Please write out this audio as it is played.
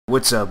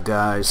What's up,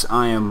 guys?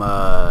 I'm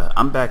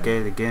back at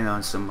it again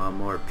on some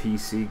more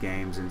PC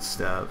games and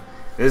stuff.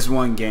 This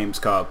one game's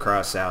called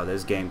Crossout.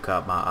 This game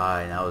caught my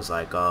eye and I was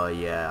like, oh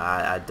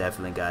yeah, I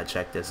definitely gotta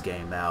check this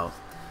game out.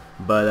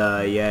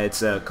 But yeah, it's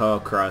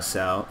called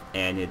Crossout,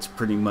 and it's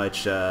pretty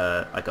much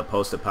like a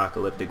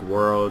post-apocalyptic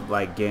world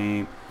like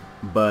game,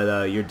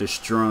 but you're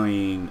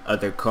destroying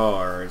other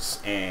cars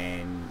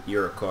and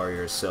you're a car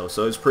yourself.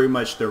 So it's pretty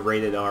much the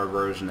rated R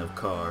version of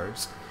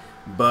Cars.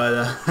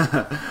 But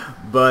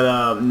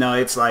no,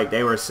 it's like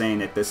they were saying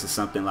that this is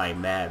something like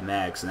Mad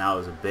Max, and I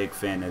was a big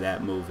fan of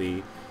that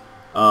movie,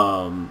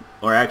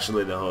 or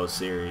actually the whole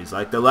series.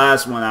 Like the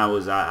last one,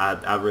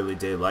 I really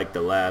did like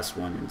the last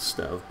one and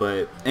stuff.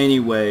 But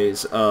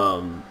anyways,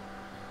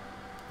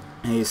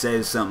 he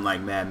says something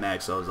like Mad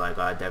Max, so I was like,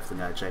 oh, I definitely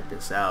gotta check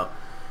this out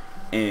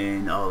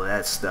and all of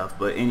that stuff.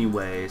 But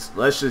anyways,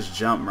 let's just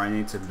jump right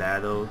into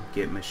battle.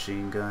 Get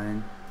machine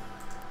gun.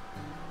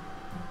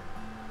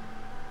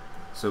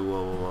 So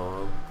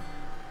whoa.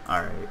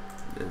 Alright,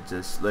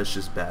 let's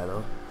just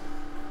battle.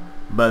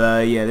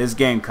 But yeah, this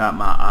game caught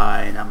my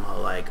eye, and I'm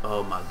all like,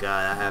 oh my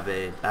god, I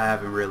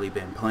haven't really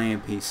been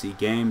playing PC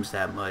games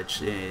that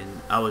much,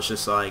 and I was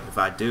just like, if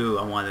I do,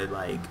 I want to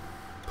like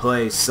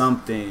play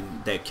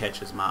something that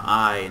catches my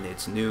eye and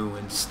it's new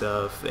and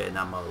stuff. And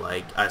I'm all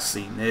like, I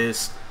seen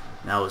this,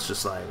 and I was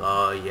just like,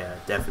 oh yeah,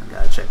 definitely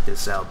gotta check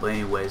this out. But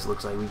anyways,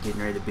 looks like we're getting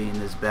ready to be in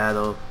this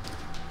battle.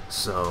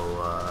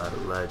 So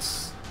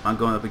I'm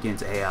going up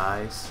against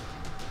AIs.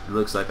 It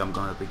looks like I'm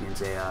going up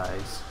against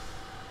AIs.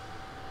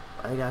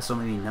 I got so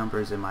many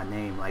numbers in my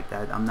name like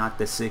that. I'm not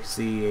the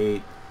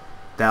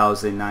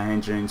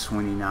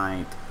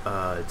 68,929th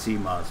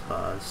TMOS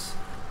boss.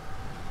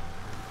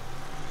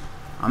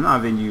 I'm not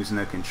even using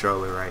a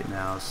controller right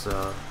now,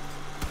 so.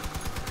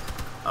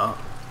 Oh,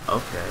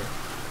 okay.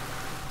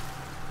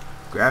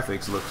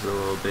 Graphics looks a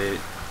little bit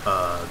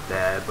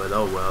bad, but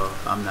oh well.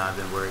 I'm not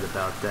even worried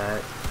about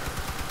that.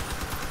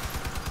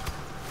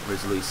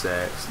 Where's Lisa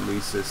at?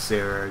 Lisa,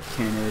 Sarah,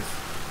 Kenneth.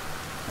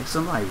 Like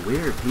some like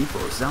weird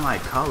people. Sound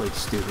like college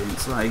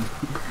students. Like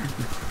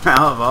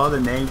out of all the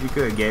names you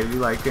could have gave you,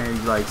 like you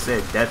like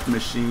said Death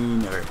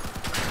Machine or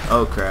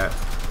oh crap.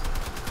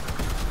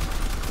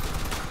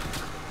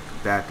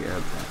 Back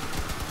up.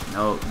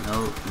 No,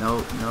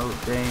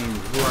 dang.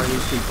 Who are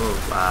these people?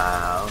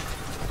 Wow.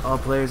 All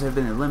players have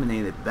been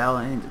eliminated. Battle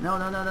ends.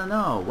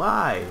 No.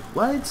 Why?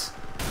 What?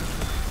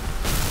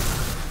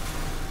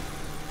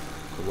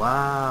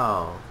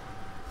 Wow.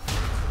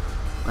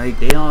 Like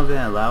they don't even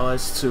allow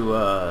us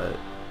to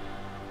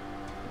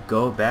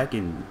go back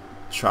and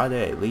try to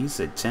at least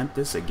attempt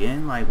this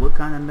again. Like what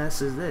kind of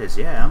mess is this?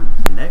 Yeah, I'm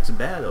next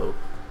battle.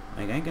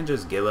 Like I can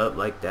just give up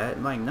like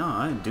that. Like no,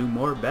 I didn't do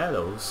more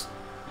battles.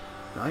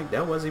 Like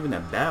that wasn't even a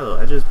battle.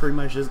 I just pretty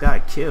much just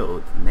got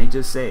killed. And they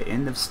just say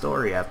end of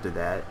story after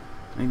that.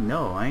 Like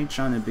no, I ain't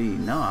trying to be.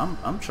 No,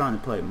 I'm trying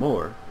to play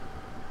more.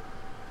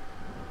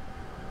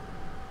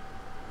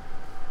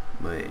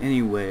 But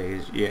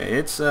anyways,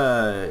 yeah,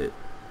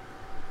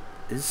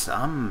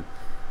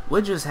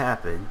 what just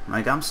happened?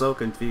 Like I'm so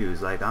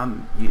confused. Like I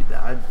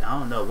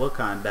don't know what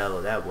kind of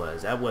battle that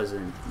was. That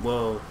wasn't,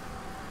 well,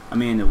 I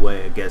mean in a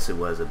way I guess it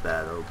was a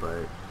battle,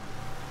 but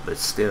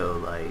still,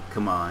 like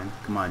come on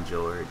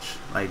George.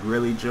 Like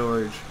really,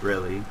 George?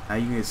 Really? How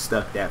you get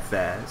stuck that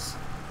fast?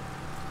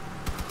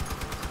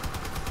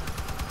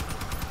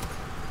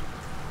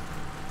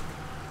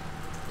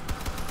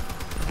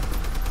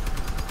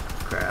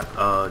 Crap.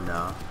 Oh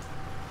no.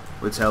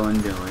 What's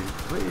Helen doing?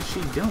 What is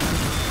she doing?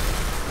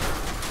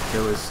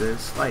 Kill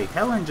assist. Like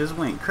Helen just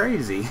went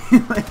crazy.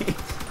 Like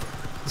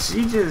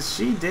she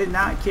did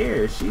not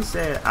care. She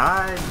said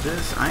I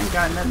ain't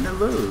got nothing to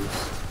lose.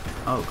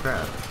 Oh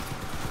crap.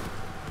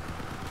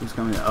 Who's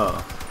coming?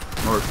 Oh,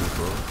 more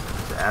people.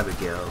 It's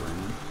Abigail,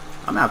 and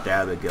I'm after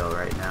Abigail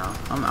right now.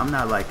 I'm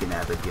not liking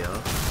Abigail.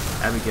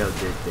 Abigail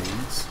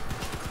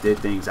did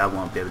things I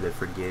won't be able to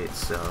forget,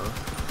 so.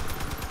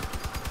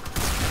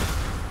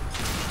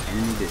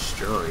 Enemy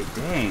destroyed.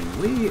 Dang,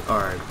 we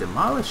are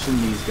demolishing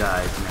these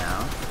guys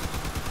now.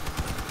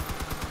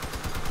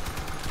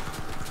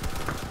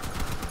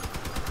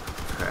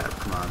 Crap,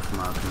 come on.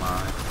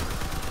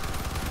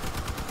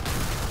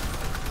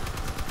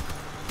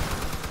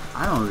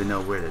 I don't even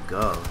know where to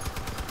go.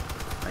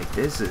 Like,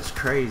 this is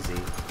crazy.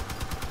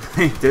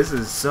 This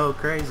is so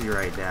crazy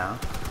right now.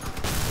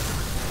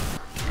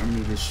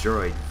 Enemy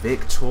destroyed.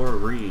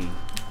 Victory.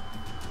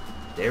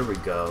 There we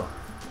go.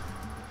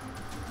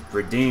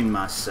 Redeemed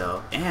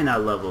myself, and I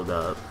leveled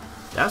up.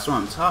 That's what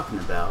I'm talking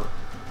about.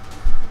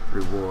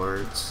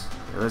 Rewards.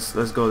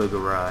 Let's go to the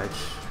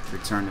garage.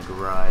 Return to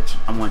garage.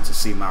 I want to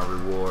see my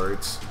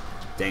rewards.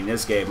 Dang,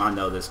 this game, I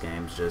know this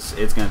game's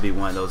it's gonna be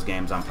one of those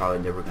games I'm probably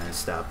never gonna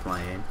stop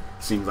playing.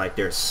 Seems like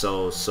there's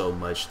so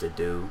much to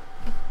do.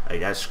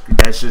 Like that's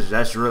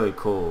really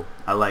cool.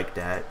 I like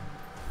that.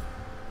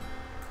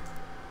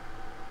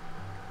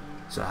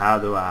 So how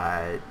do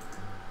I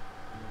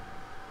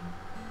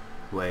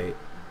wait?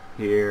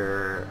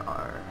 Here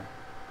are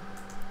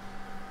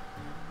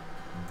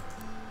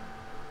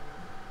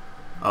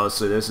Oh,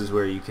 so this is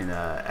where you can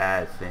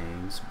add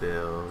things,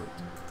 build.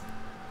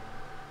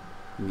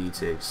 You need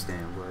to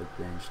extend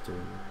workbench to...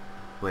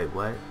 Wait,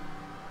 what?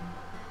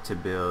 To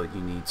build,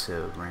 you need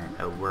to rent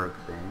a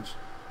workbench.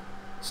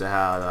 So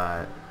how do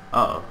I...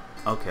 Oh,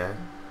 okay.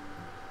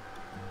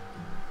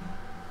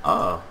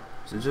 Oh,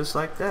 so just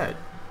like that.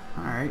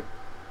 Alright.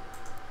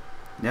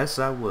 Yes,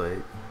 I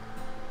would.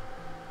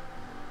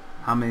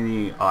 How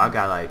many... Oh, I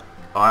got like...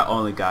 Oh, I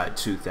only got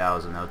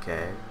 2,000.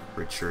 Okay.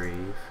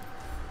 Retrieve.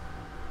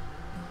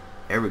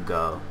 There we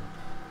go.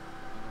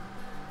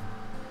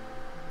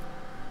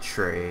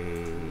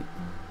 Trade.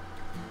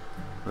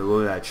 Wait, what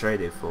would I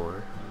trade it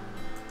for?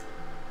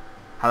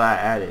 How do I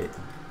add it?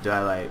 Do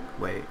I like...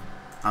 Wait.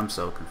 I'm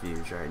so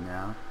confused right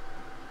now.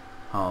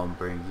 Home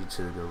brings you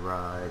to the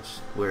garage.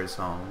 Where's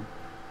home?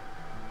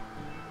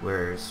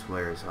 Where's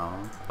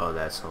home? Oh,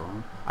 that's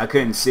home. I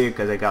couldn't see it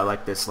because I got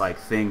like this like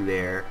thing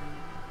there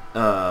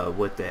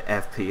with the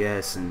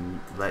FPS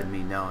and letting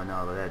me know and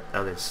all of that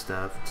other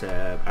stuff.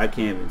 Tab. I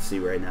can't even see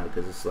right now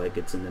because it's like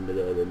it's in the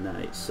middle of the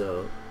night.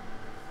 So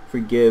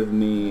forgive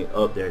me.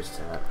 Oh, there's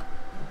tab.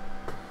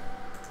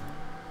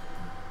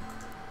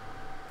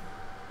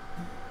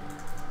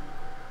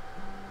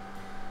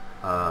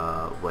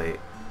 Wait.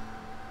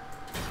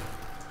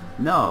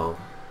 No.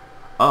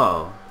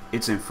 Oh,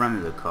 it's in front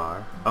of the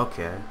car.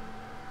 Okay.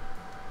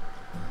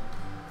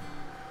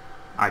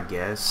 I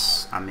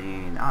guess. I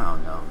mean, I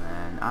don't know,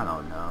 man. I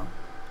don't know.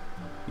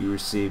 You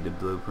received the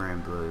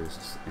blueprint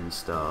blues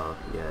installed.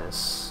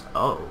 Yes.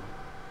 Oh.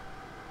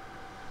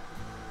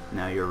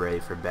 Now you're ready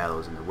for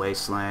battles in the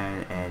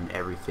wasteland and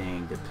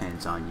everything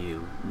depends on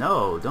you.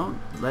 No, don't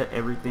let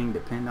everything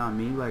depend on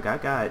me. Like I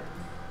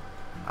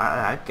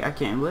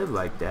can't live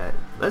like that.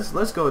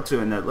 Let's go to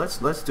another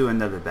let's do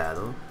another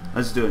battle.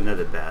 Let's do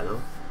another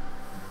battle.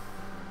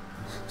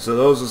 So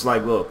those was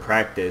like little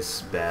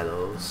practice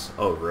battles.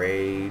 Oh,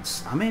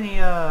 raids. How many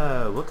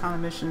what kind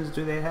of missions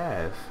do they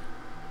have?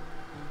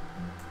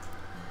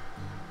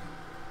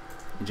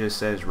 It just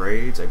says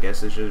raids. I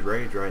guess it's just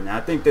raids right now.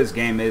 I think this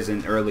game is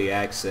in early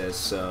access,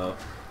 so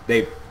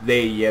they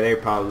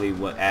probably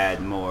will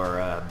add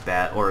more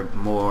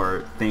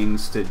more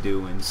things to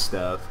do and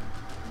stuff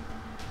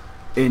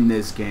in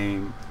this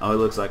game. Oh, it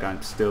looks like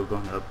I'm still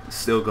going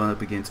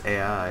up against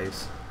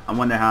AIs. I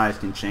wonder how I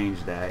can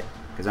change that,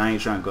 because I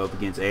ain't trying to go up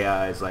against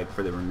AIs like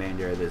for the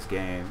remainder of this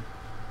game.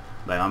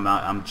 Like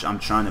I'm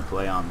trying to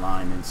play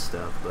online and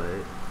stuff,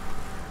 but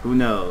who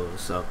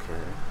knows?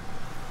 Okay.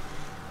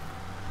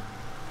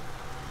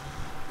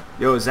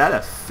 Yo, is that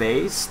a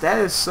face? That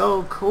is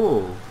so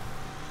cool.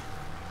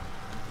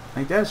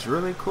 Like, that's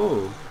really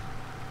cool.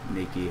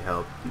 Nikki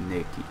help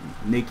Nikki.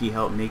 Nikki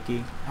help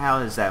Nikki. How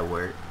does that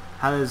work?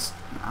 How does...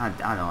 I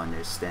don't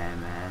understand,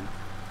 man.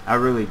 I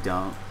really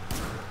don't.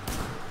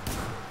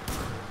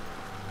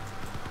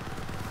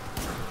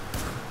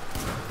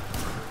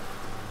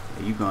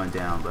 Hey, you going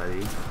down,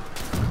 buddy.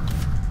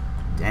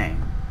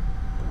 Dang.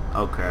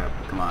 Oh, crap.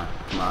 Come on.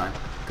 Come on.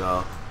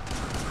 Go.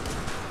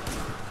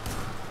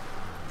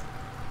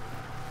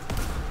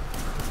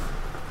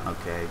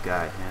 Okay,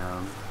 got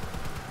him.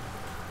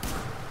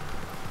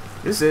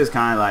 This is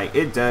kind of like,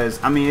 it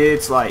does, I mean,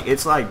 it's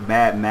like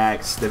Mad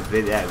Max, that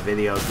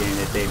video game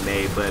that they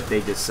made, but if they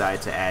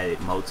decide to add it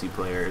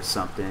multiplayer or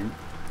something,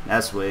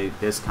 that's what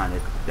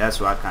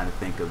I kind of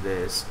think of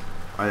this.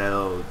 Or that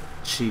old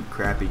cheap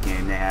crappy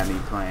game they had me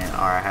playing,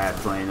 or I had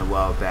playing a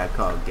while back,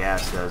 called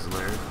Gas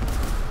Guzzler.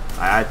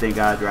 I think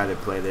I'd rather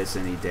play this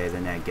any day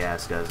than that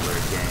Gas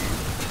Guzzler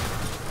game.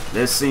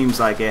 This seems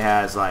like it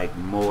has like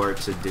more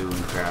to do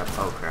and crap.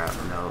 Oh crap,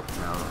 no.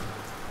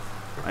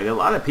 Like, a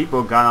lot of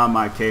people got on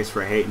my case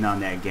for hating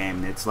on that game,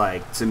 and it's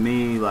like, to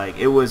me, like,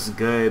 it was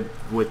good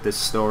with the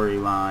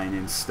storyline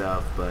and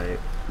stuff, but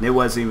there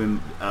wasn't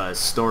even a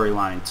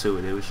storyline to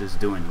it. It was just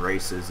doing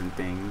races and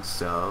things,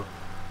 so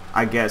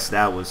I guess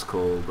that was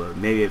cool. But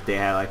maybe if they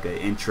had like an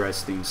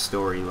interesting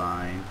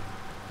storyline,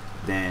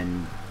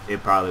 then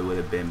it probably would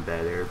have been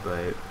better.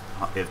 But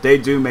if they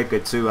do make a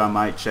 2, I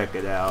might check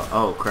it out.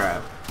 Oh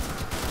crap.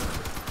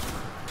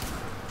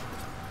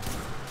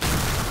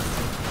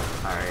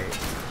 Alright.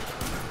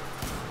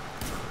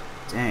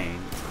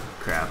 Dang.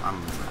 Crap,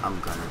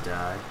 I'm gonna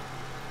die.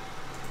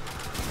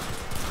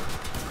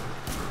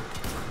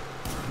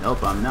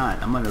 Nope, I'm not.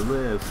 I'm gonna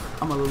live.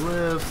 I'm gonna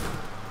live.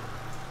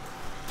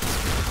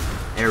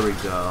 There we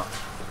go.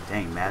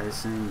 Dang,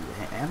 Madison.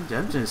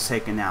 I'm just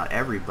taking out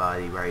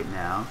everybody right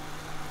now.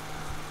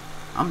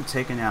 I'm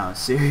taking out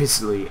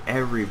seriously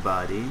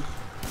everybody.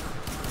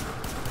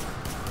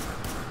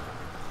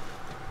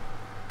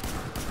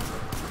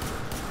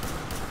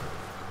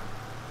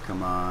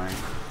 Come on.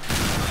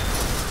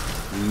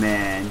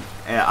 Man,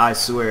 I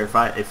swear if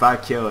I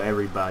kill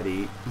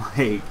everybody,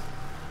 like,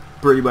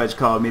 pretty much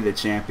call me the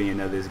champion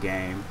of this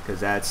game, because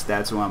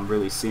that's where I'm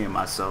really seeing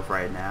myself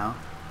right now.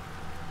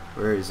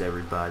 Where is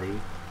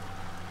everybody?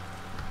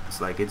 It's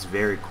like it's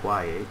very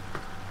quiet.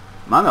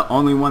 Am I the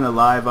only one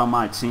alive on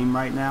my team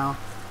right now?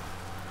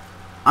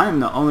 I am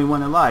the only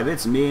one alive.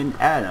 It's me and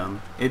Adam.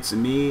 Wow. It's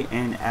me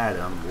and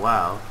Adam.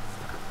 Wow.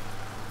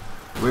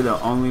 We're the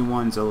only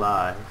ones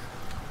alive.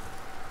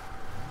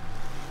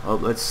 Oh,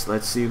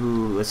 let's see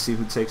who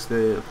takes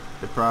the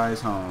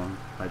prize home.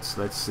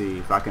 Let's see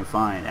if I can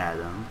find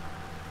Adam.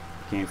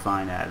 Can't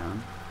find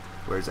Adam.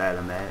 Where's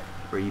Adam at?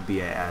 Where you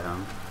be at,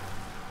 Adam?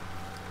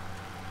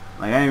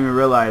 Like, I didn't even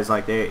realize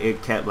like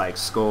it kept like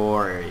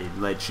score, or it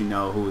let you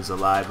know who was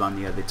alive on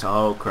the other team.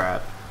 Oh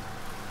crap!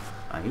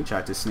 He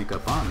tried to sneak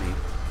up on me.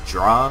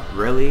 Draw?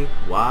 Really?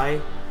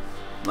 Why?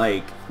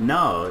 Like,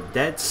 no.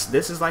 This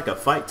is like a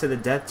fight to the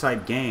death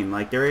type game.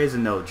 Like, there is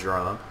no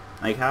draw.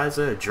 Like, how is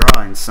there a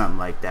draw in something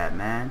like that,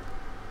 man?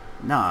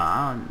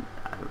 Nah,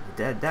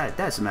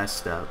 that's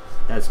messed up.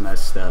 That's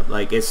messed up.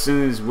 Like, as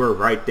soon as we're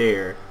right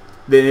there,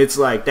 then it's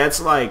like, that's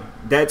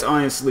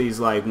honestly is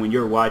like when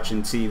you're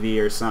watching TV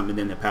or something,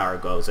 then the power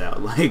goes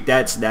out. Like,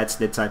 that's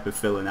the type of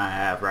feeling I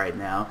have right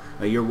now.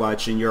 Like, you're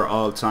watching your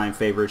all-time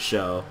favorite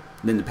show,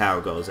 then the power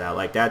goes out.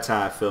 Like, that's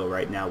how I feel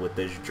right now with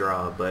this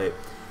draw. But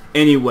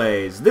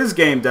anyways, this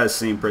game does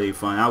seem pretty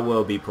fun. I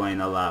will be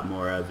playing a lot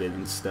more of it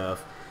and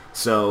stuff.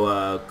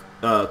 So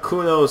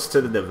kudos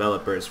to the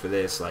developers for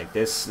this. Like,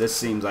 this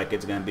seems like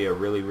it's gonna be a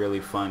really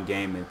fun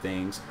game and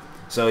things.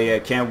 So yeah,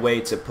 can't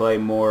wait to play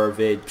more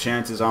of it.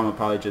 Chances are I'm gonna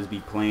probably just be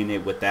playing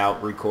it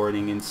without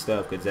recording and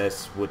stuff, because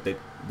that's what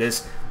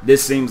this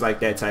seems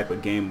like that type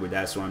of game where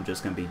that's what I'm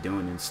just gonna be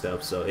doing and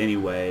stuff. So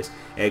anyways,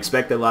 I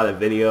expect a lot of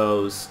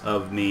videos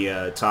of me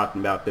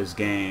talking about this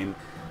game,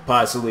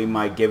 possibly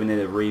might giving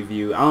it a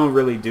review. I don't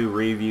really do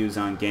reviews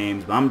on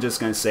games, but I'm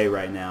just gonna say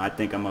right now, I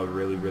think I'm gonna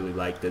really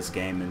like this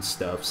game and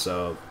stuff.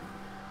 So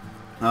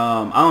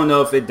I don't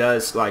know if it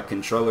does like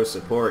controller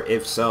support.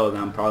 If so,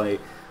 then I'm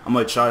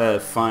gonna try to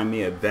find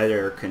me a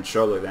better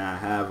controller than I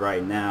have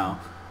right now,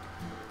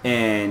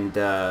 and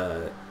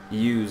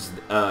use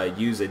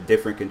a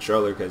different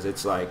controller, because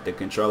it's like the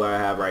controller I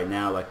have right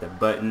now, like the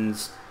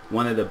buttons,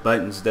 one of the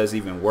buttons doesn't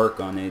even work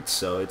on it.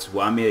 So it's,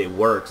 well, I mean, it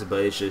works,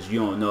 but it's just you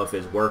don't know if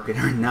it's working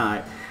or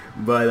not.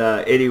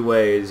 But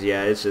anyways,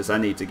 yeah, it's just I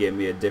need to get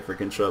me a different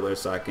controller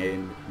so I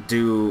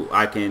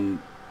can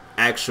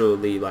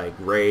actually like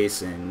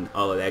race and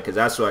all of that, because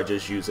that's what I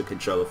just use a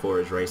controller for,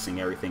 is racing.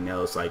 Everything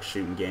else, like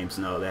shooting games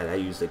and all that, I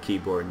use the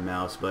keyboard and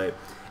mouse. But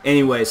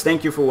anyways,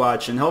 thank you for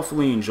watching.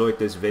 Hopefully you enjoyed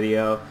this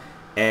video,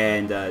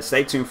 and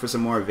stay tuned for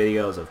some more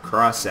videos of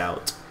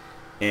Crossout.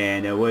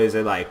 And what is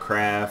it, like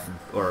craft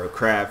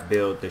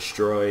build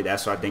destroy?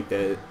 That's what I think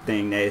the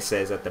thing that it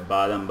says at the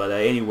bottom. But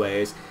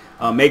anyways,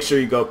 make sure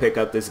you go pick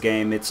up this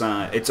game. It's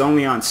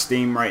only on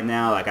Steam right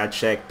now. Like, I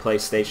checked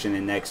PlayStation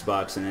and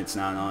Xbox, and it's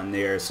not on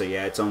there. So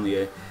yeah, it's only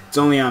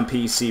on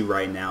PC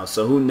right now.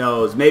 So who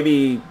knows?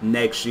 Maybe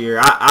next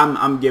year.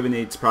 I'm giving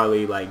it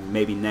probably like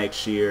maybe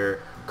next year,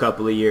 a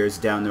couple of years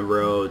down the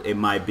road, it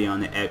might be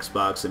on the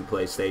Xbox and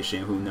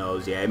PlayStation. Who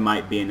knows? Yeah, it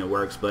might be in the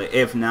works. But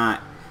if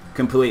not,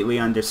 completely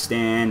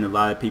understand. A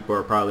lot of people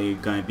are probably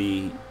gonna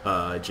be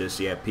just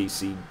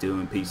PC,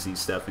 doing PC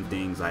stuff and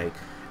things. Like,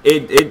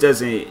 it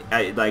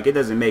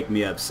doesn't make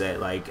me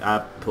upset. Like,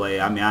 I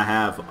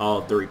have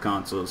all three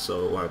consoles,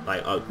 so, or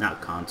like,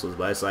 not consoles,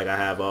 but it's like I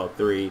have all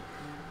three,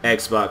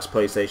 Xbox,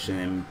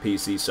 PlayStation, and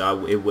PC,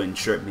 so it wouldn't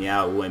trip me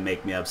out, it wouldn't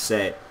make me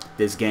upset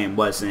this game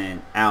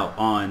wasn't out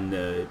on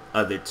the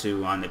other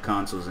two, on the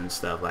consoles and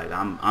stuff. Like,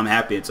 I'm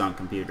happy it's on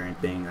computer and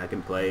things. I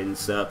can play it and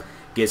stuff.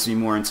 Gets me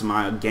more into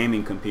my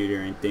gaming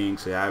computer and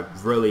things. So I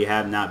really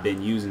have not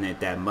been using it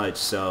that much.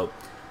 So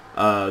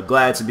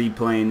glad to be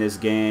playing this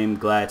game.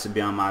 Glad to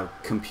be on my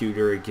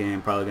computer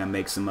again. Probably gonna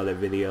make some other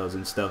videos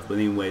and stuff. But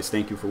anyways,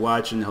 thank you for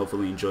watching.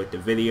 Hopefully you enjoyed the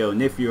video.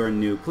 And if you are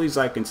new, please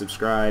like and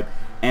subscribe.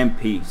 And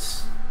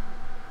peace.